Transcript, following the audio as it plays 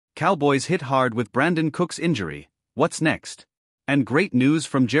Cowboys hit hard with Brandon Cook's injury. What's next? And great news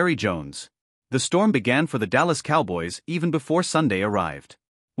from Jerry Jones. The storm began for the Dallas Cowboys even before Sunday arrived.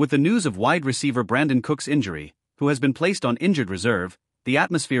 With the news of wide receiver Brandon Cook's injury, who has been placed on injured reserve, the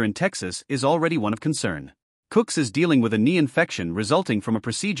atmosphere in Texas is already one of concern. Cooks is dealing with a knee infection resulting from a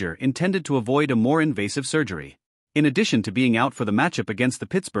procedure intended to avoid a more invasive surgery. In addition to being out for the matchup against the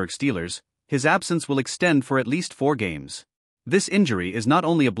Pittsburgh Steelers, his absence will extend for at least 4 games. This injury is not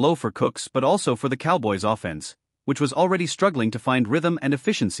only a blow for Cooks but also for the Cowboys' offense, which was already struggling to find rhythm and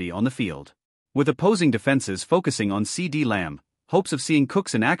efficiency on the field. With opposing defenses focusing on C.D. Lamb, hopes of seeing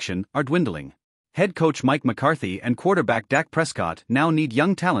Cooks in action are dwindling. Head coach Mike McCarthy and quarterback Dak Prescott now need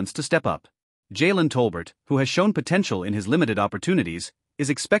young talents to step up. Jalen Tolbert, who has shown potential in his limited opportunities,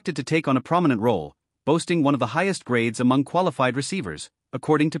 is expected to take on a prominent role, boasting one of the highest grades among qualified receivers,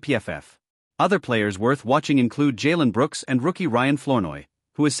 according to PFF. Other players worth watching include Jalen Brooks and rookie Ryan Flournoy,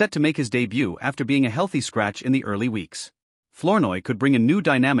 who is set to make his debut after being a healthy scratch in the early weeks. Flournoy could bring a new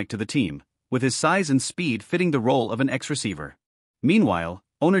dynamic to the team, with his size and speed fitting the role of an ex-receiver. Meanwhile,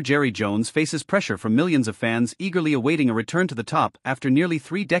 owner Jerry Jones faces pressure from millions of fans eagerly awaiting a return to the top after nearly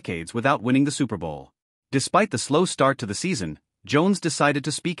 3 decades without winning the Super Bowl. Despite the slow start to the season, Jones decided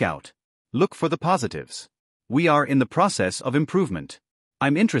to speak out. Look for the positives. We are in the process of improvement.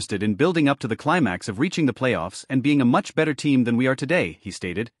 I'm interested in building up to the climax of reaching the playoffs and being a much better team than we are today, he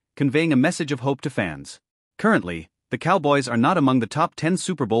stated, conveying a message of hope to fans. Currently, the Cowboys are not among the top 10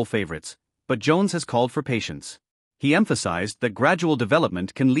 Super Bowl favorites, but Jones has called for patience. He emphasized that gradual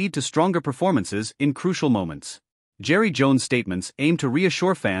development can lead to stronger performances in crucial moments. Jerry Jones' statements aim to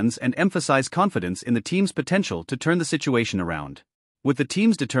reassure fans and emphasize confidence in the team's potential to turn the situation around. With the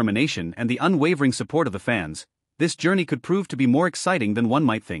team's determination and the unwavering support of the fans, this journey could prove to be more exciting than one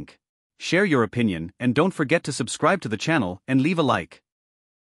might think. Share your opinion and don't forget to subscribe to the channel and leave a like.